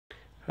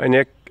Hi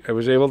Nick, I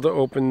was able to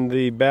open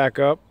the back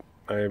up.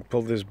 I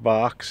pulled this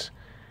box,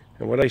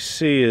 and what I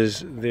see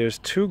is there's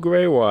two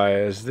gray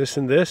wires, this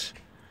and this,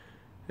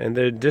 and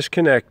they're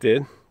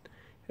disconnected,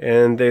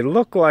 and they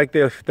look like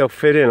they'll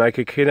fit in. I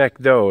could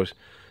connect those.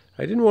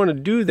 I didn't want to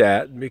do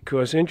that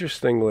because,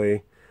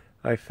 interestingly,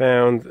 I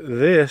found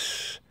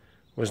this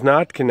was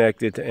not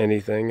connected to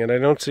anything, and I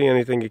don't see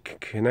anything it can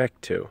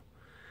connect to.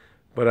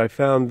 But I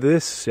found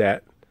this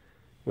set,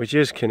 which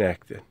is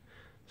connected.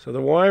 So the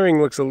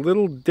wiring looks a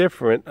little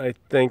different, I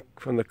think,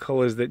 from the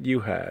colors that you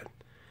had.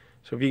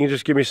 So if you can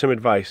just give me some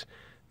advice.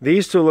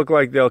 These two look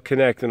like they'll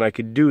connect, and I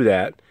could do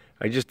that.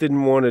 I just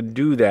didn't want to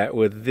do that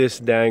with this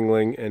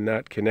dangling and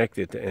not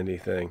connected to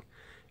anything.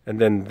 And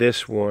then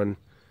this one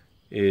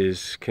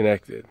is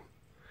connected.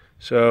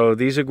 So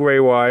these are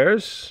gray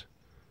wires,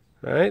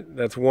 right?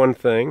 That's one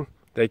thing.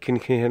 They can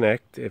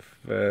connect if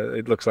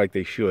it looks like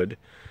they should.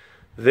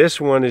 This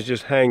one is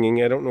just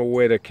hanging. I don't know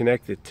where to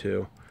connect it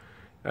to.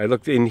 I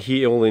looked in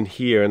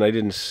here, and I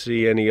didn't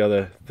see any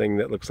other thing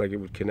that looks like it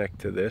would connect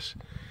to this.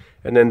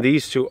 And then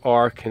these two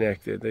are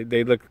connected.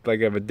 They look like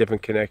they have a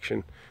different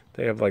connection.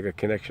 They have like a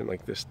connection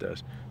like this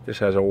does. This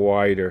has a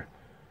wider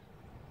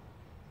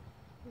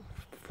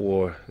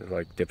floor,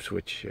 like dip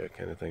switch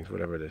kind of things,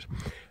 whatever it is.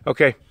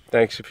 Okay,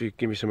 thanks. If you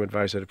give me some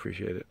advice, I'd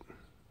appreciate it.